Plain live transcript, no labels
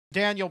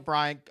Daniel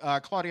Bryan,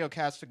 Claudio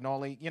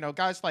Castagnoli,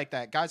 guys like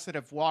that, guys that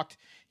have walked,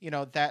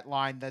 that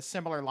line, the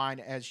similar line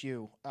as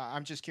you.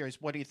 I'm just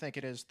curious, what do you think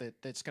it is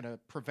that's going to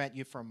prevent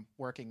you from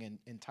working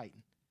in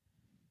Titan?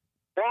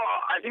 Well,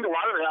 I think a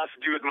lot of it has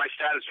to do with my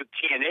status with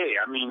TNA.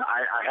 I mean,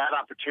 I had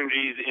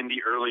opportunities in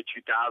the early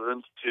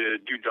 2000s to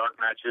do dark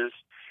matches,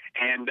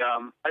 and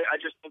I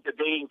just think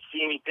that they didn't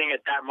see anything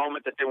at that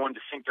moment that they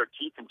wanted to sink their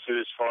teeth into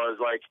as far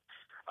as like,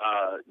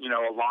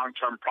 a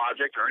long-term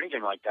project or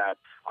anything like that.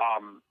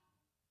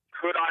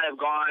 Could I have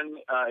gone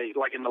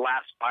like in the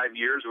last 5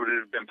 years? Would it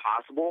have been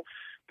possible?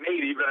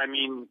 Maybe, but I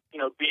mean,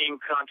 being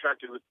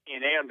contracted with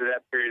TNA under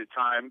that period of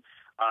time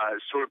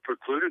sort of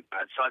precluded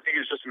that. So I think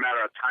it's just a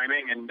matter of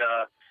timing and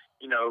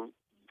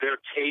their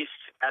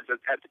taste at the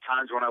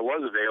times when I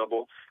was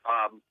available.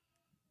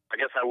 I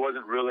guess I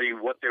wasn't really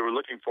what they were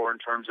looking for in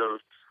terms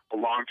of a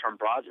long term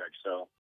project. So